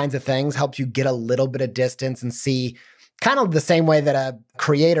those kinds of things helps you get a little bit of distance and see, kind of the same way that a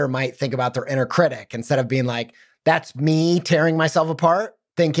creator might think about their inner critic, instead of being like, that's me tearing myself apart,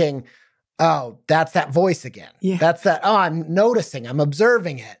 thinking, oh, that's that voice again. Yeah. That's that, oh, I'm noticing, I'm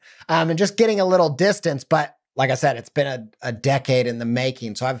observing it, and just getting a little distance. But like I said, it's been a decade in the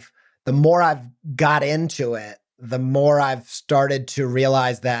making. So the more I've got into it, the more I've started to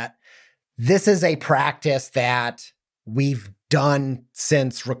realize that this is a practice that we've done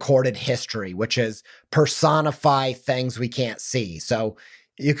since recorded history, which is personify things we can't see. So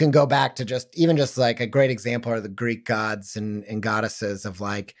you can go back to just like a great example are the Greek gods and goddesses of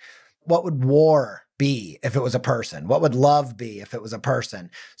like, what would war be if it was a person? What would love be if it was a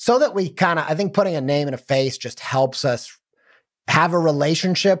person? So that we kind of, I think putting a name and a face just helps us have a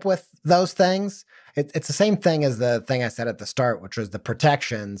relationship with those things. It's the same thing as the thing I said at the start, which was the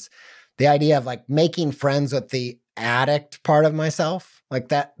protections, the idea of like making friends with the addict part of myself. Like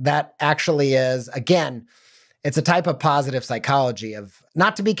that actually is, again, it's a type of positive psychology, of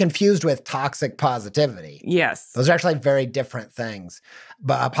not to be confused with toxic positivity. Yes. Those are actually very different things.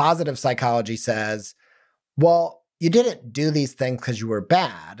 But a positive psychology says, well, you didn't do these things because you were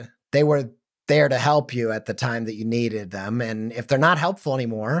bad. They were there to help you at the time that you needed them. And if they're not helpful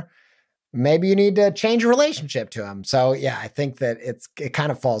anymore, maybe you need to change your relationship to them. So yeah, I think that it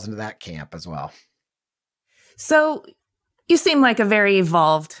kind of falls into that camp as well. So you seem like a very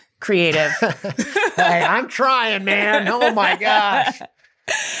evolved creative. Hey, I'm trying, man. Oh my gosh.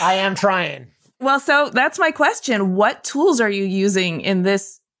 I am trying. Well, so that's my question. What tools are you using in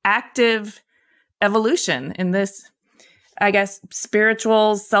this active evolution, in this, I guess,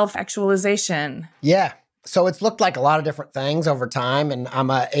 spiritual self-actualization? Yeah. So it's looked like a lot of different things over time. And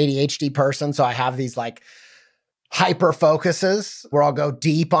I'm a ADHD person, so I have these like hyper focuses where I'll go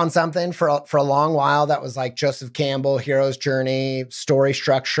deep on something for a long while. That was like Joseph Campbell, Hero's Journey, story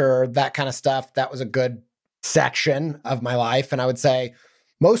structure, that kind of stuff. That was a good section of my life. And I would say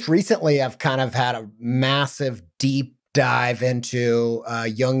most recently, I've kind of had a massive deep dive into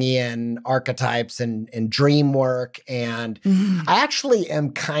Jungian archetypes and dream work. And I actually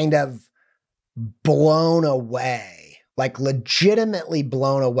am kind of blown away, like legitimately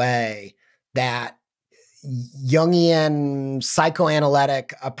blown away, that Jungian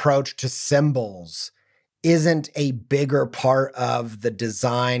psychoanalytic approach to symbols isn't a bigger part of the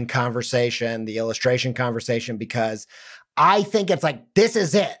design conversation, the illustration conversation, because I think it's like, this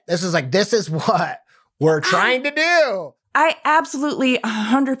is it. This is what we're trying to do. I absolutely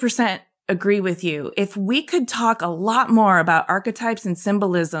 100% agree with you. If we could talk a lot more about archetypes and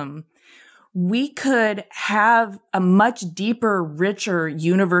symbolism, we could have a much deeper, richer,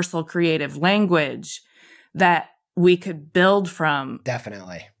 universal creative language that we could build from.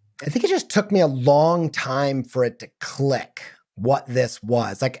 Definitely. I think it just took me a long time for it to click what this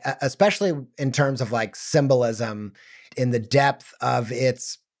was, like, especially in terms of like symbolism in the depth of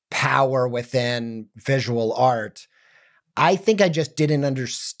its power within visual art. I think I just didn't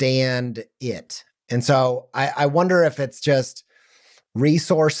understand it. And so I wonder if it's just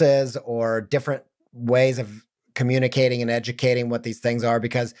resources or different ways of communicating and educating what these things are,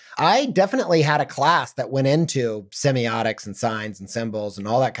 because I definitely had a class that went into semiotics and signs and symbols and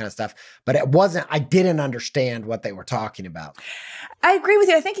all that kind of stuff, but I didn't understand what they were talking about. I agree with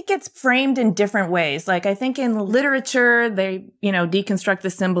you. I think it gets framed in different ways. Like, I think in literature, they, deconstruct the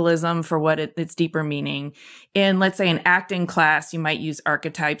symbolism for what its deeper meaning. In, let's say, an acting class, you might use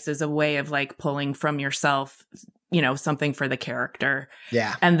archetypes as a way of like pulling from yourself, something for the character.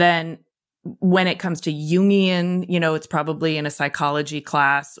 Yeah. And then when it comes to Jungian, it's probably in a psychology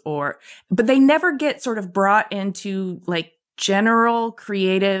class but they never get sort of brought into like general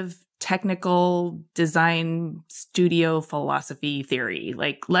creative, technical design, studio philosophy theory.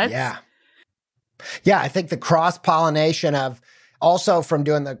 Like, Yeah, I think the cross-pollination of, also from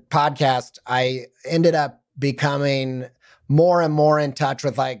doing the podcast, I ended up becoming more and more in touch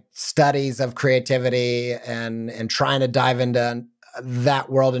with like studies of creativity and trying to dive into that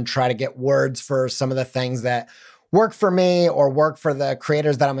world and try to get words for some of the things that work for me or work for the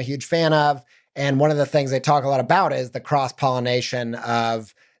creators that I'm a huge fan of. And one of the things they talk a lot about is the cross-pollination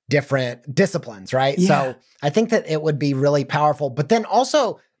of different disciplines, right? Yeah. So I think that it would be really powerful. But then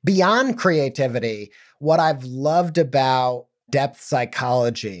also beyond creativity, what I've loved about depth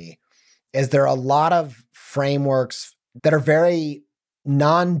psychology is there are a lot of frameworks that are very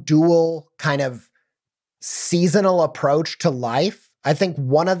non-dual, kind of seasonal approach to life. I think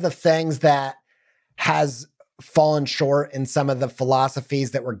one of the things that has fallen short in some of the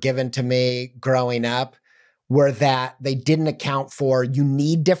philosophies that were given to me growing up were that they didn't account for, you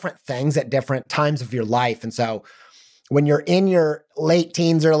need different things at different times of your life. And so when you're in your late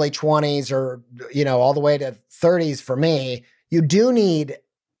teens, early 20s, or, all the way to 30s for me, you do need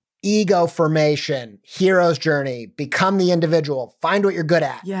ego formation, hero's journey, become the individual, find what you're good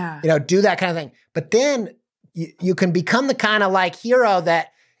at, do that kind of thing. But then you can become the kind of like hero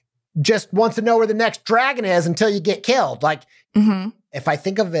that just wants to know where the next dragon is until you get killed. Like, if I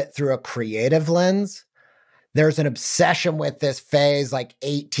think of it through a creative lens, there's an obsession with this phase, like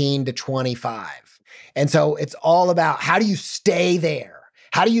 18 to 25. And so it's all about, how do you stay there?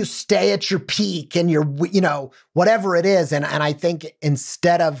 How do you stay at your peak and your, whatever it is? And I think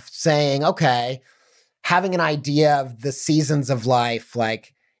instead of saying, okay, having an idea of the seasons of life,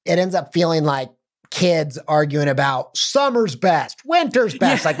 like, it ends up feeling like kids arguing about summer's best, winter's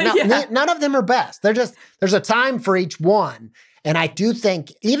best. None of them are best. There's a time for each one. And I do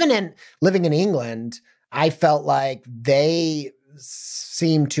think, even in living in England, I felt like they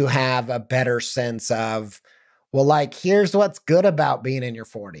seem to have a better sense of, well, like, here's what's good about being in your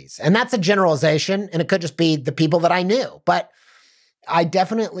 40s. And that's a generalization, and it could just be the people that I knew. But I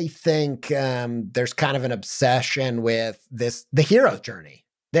definitely think there's kind of an obsession with the hero's journey.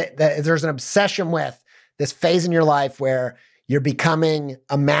 There's an obsession with this phase in your life where you're becoming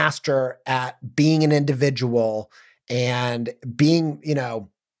a master at being an individual and being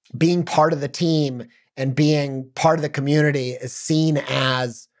part of the team and being part of the community is seen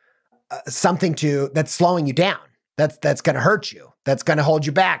as something that's slowing you down. That's going to hurt you. That's going to hold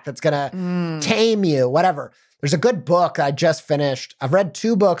you back. That's going to tame you, whatever. There's a good book I just finished. I've read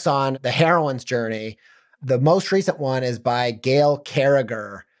 2 books on the heroine's journey. The most recent one is by Gail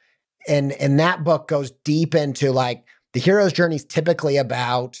Carriger. And that book goes deep into like the hero's journey is typically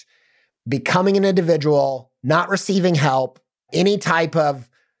about becoming an individual, not receiving help. Any type of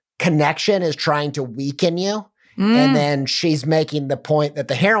connection is trying to weaken you. And then she's making the point that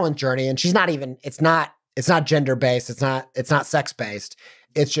the heroine's journey, and she's not even, it's not gender-based. It's not sex-based.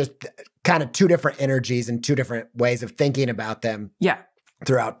 It's just kind of 2 different energies and 2 different ways of thinking about them. Yeah.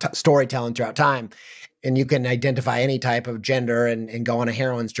 Throughout storytelling throughout time. And you can identify any type of gender and go on a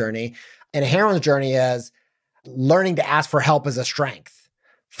heroine's journey. And a heroine's journey is learning to ask for help as a strength.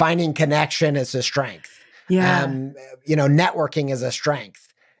 Finding connection is a strength. Yeah. Networking is a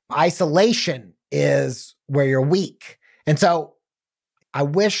strength. Isolation is where you're weak. And so I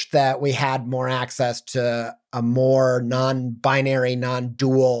wish that we had more access to a more non-binary,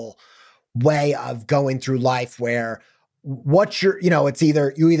 non-dual way of going through life where it's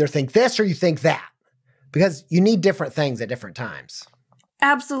either you either think this or you think that, because you need different things at different times.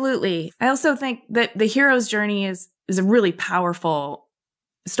 Absolutely. I also think that the hero's journey is a really powerful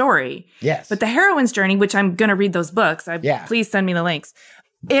story. Yes. But the heroine's journey, which I'm going to read those books, please send me the links.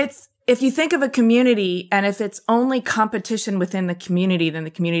 It's, if you think of a community and if it's only competition within the community, then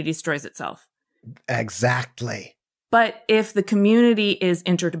the community destroys itself. Exactly. But if the community is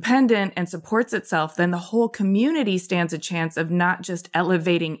interdependent and supports itself, then the whole community stands a chance of not just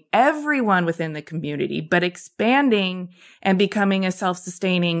elevating everyone within the community, but expanding and becoming a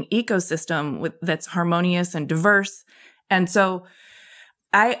self-sustaining ecosystem that's harmonious and diverse. And so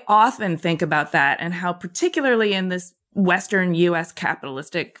I often think about that and how, particularly in this Western US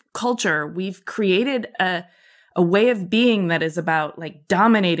capitalistic culture, we've created a way of being that is about like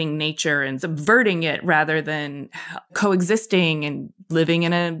dominating nature and subverting it rather than coexisting and living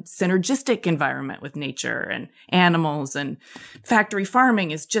in a synergistic environment with nature and animals. And factory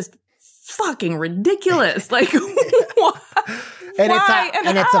farming is just fucking ridiculous. Like, why?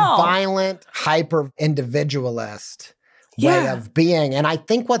 It's a violent, hyper individualist way of being. And I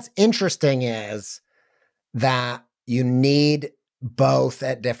think what's interesting is that you need both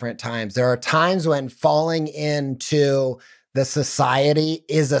at different times. There are times when falling into the society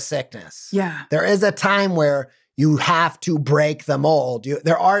is a sickness. Yeah. There is a time where you have to break the mold.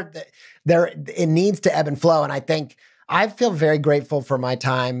 It needs to ebb and flow. And I think I feel very grateful for my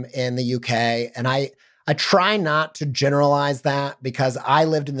time in the UK. And I try not to generalize that because I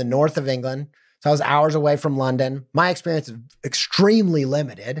lived in the north of England. So I was hours away from London. My experience is extremely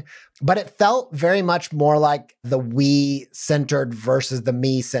limited, but it felt very much more like the we-centered versus the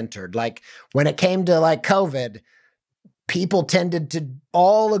me-centered. Like when it came to like COVID, people tended to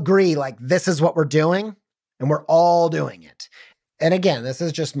all agree like this is what we're doing and we're all doing it. And again, this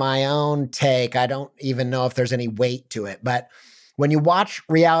is just my own take. I don't even know if there's any weight to it. But when you watch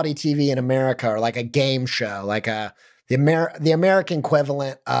reality TV in America or like a game show, like the American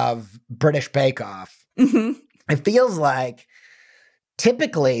equivalent of British Bake Off, it feels like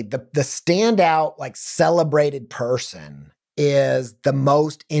typically the standout, like celebrated person is the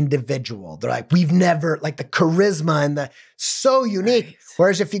most individual. They're like, we've never, like the charisma and the so unique. Right.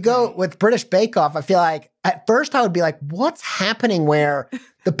 Whereas if you go with British Bake Off, I feel like at first I would be like, what's happening where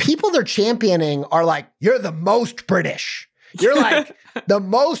the people they're championing are like, you're the most British. You're like the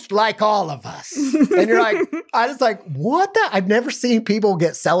most like all of us. And you're like, I just like, what the? I've never seen people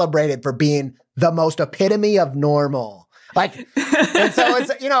get celebrated for being the most epitome of normal. Like, and so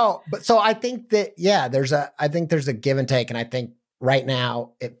it's, but so I think that, I think there's a give and take. And I think right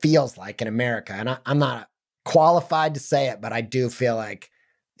now it feels like in America, and I'm not qualified to say it, but I do feel like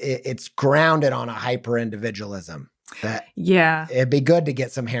it's grounded on a hyper individualism that it'd be good to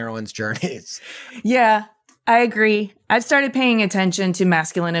get some heroines' journeys. Yeah. I agree. I've started paying attention to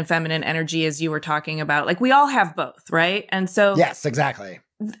masculine and feminine energy as you were talking about. Like we all have both, right? And so yes, exactly.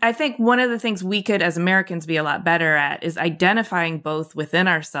 I think one of the things we could as Americans be a lot better at is identifying both within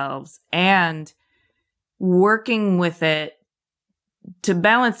ourselves and working with it to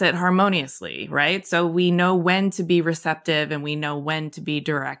balance it harmoniously, right? So we know when to be receptive and we know when to be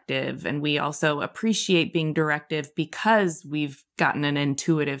directive. And we also appreciate being directive because we've gotten an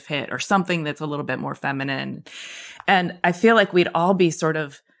intuitive hit or something that's a little bit more feminine. And I feel like we'd all be sort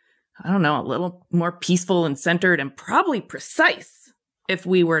of, I don't know, a little more peaceful and centered and probably precise if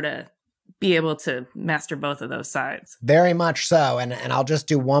we were to be able to master both of those sides. Very much so. And I'll just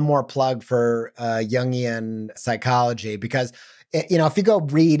do one more plug for Jungian psychology because if you go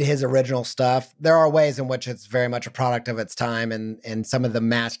read his original stuff, there are ways in which it's very much a product of its time and some of the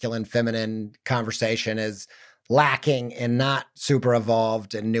masculine, feminine conversation is lacking and not super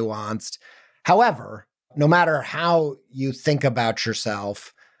evolved and nuanced. However, no matter how you think about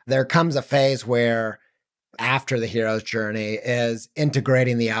yourself, there comes a phase where after the hero's journey is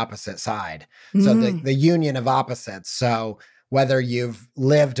integrating the opposite side. So the union of opposites. So whether you've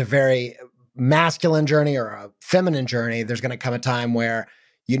lived a very masculine journey or a feminine journey, there's going to come a time where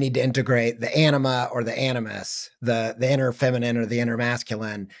you need to integrate the anima or the animus, the inner feminine or the inner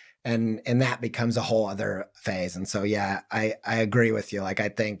masculine, and that becomes a whole other phase. And so, I agree with you. Like, I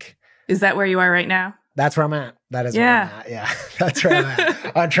think. Is that where you are right now? That's where I'm at. That is where I'm at. Yeah, that's where I'm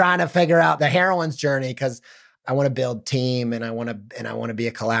at. I'm trying to figure out the heroine's journey because I want to build team and I want to be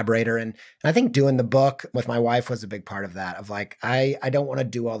a collaborator. And I think doing the book with my wife was a big part of that, of like, I don't want to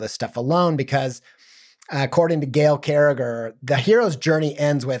do all this stuff alone because according to Gail Carriger, the hero's journey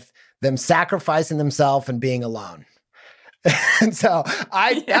ends with them sacrificing themselves and being alone. And so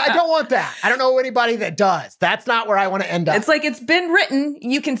I don't want that. I don't know anybody that does. That's not where I want to end up. It's like, it's been written.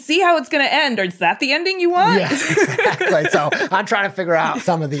 You can see how it's going to end. Or is that the ending you want? Yeah, exactly. So I'm trying to figure out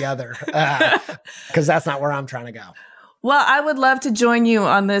some of the other, because that's not where I'm trying to go. Well, I would love to join you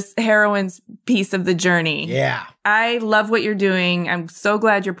on this heroine's piece of the journey. Yeah. I love what you're doing. I'm so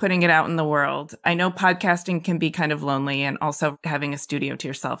glad you're putting it out in the world. I know podcasting can be kind of lonely, and also having a studio to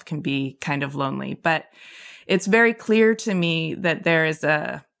yourself can be kind of lonely, but it's very clear to me that there is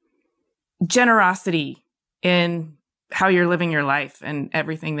a generosity in how you're living your life and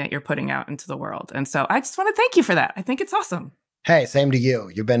everything that you're putting out into the world. And so I just want to thank you for that. I think it's awesome. Hey, same to you.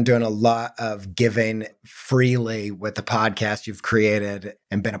 You've been doing a lot of giving freely with the podcast you've created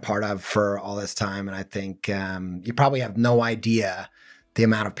and been a part of for all this time. And I think you probably have no idea the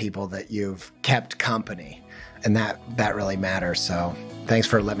amount of people that you've kept company. And that really matters. So thanks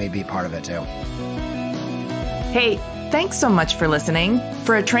for letting me be part of it too. Hey, thanks so much for listening.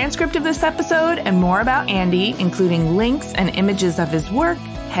 For a transcript of this episode and more about Andy, including links and images of his work,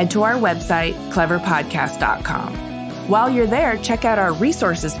 head to our website, cleverpodcast.com. While you're there, check out our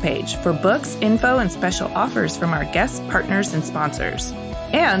resources page for books, info, and special offers from our guests, partners, and sponsors.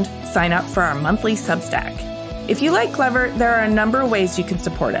 And sign up for our monthly Substack. If you like Clever, there are a number of ways you can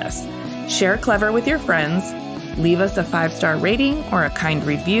support us. Share Clever with your friends, leave us a 5-star rating or a kind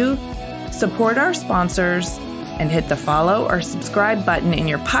review, support our sponsors, and hit the follow or subscribe button in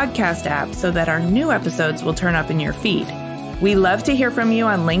your podcast app so that our new episodes will turn up in your feed. We love to hear from you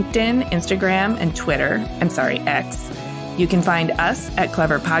on LinkedIn, Instagram, and Twitter. X. You can find us at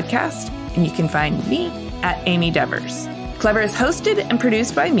Clever Podcast, and you can find me at Amy Devers. Clever is hosted and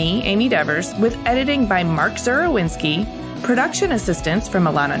produced by me, Amy Devers, with editing by Mark Zurowinski, production assistance from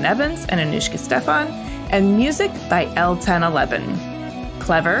Alana Nevins and Anushka Stefan, and music by L1011.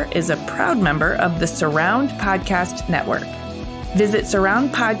 Clever is a proud member of the Surround Podcast Network. Visit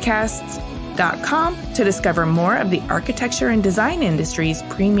surroundpodcasts.com to discover more of the architecture and design industry's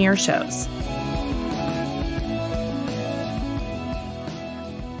premier shows.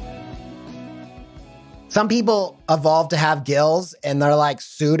 Some people evolved to have gills and they're like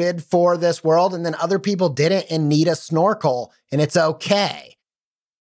suited for this world, and then other people didn't and need a snorkel, and it's okay.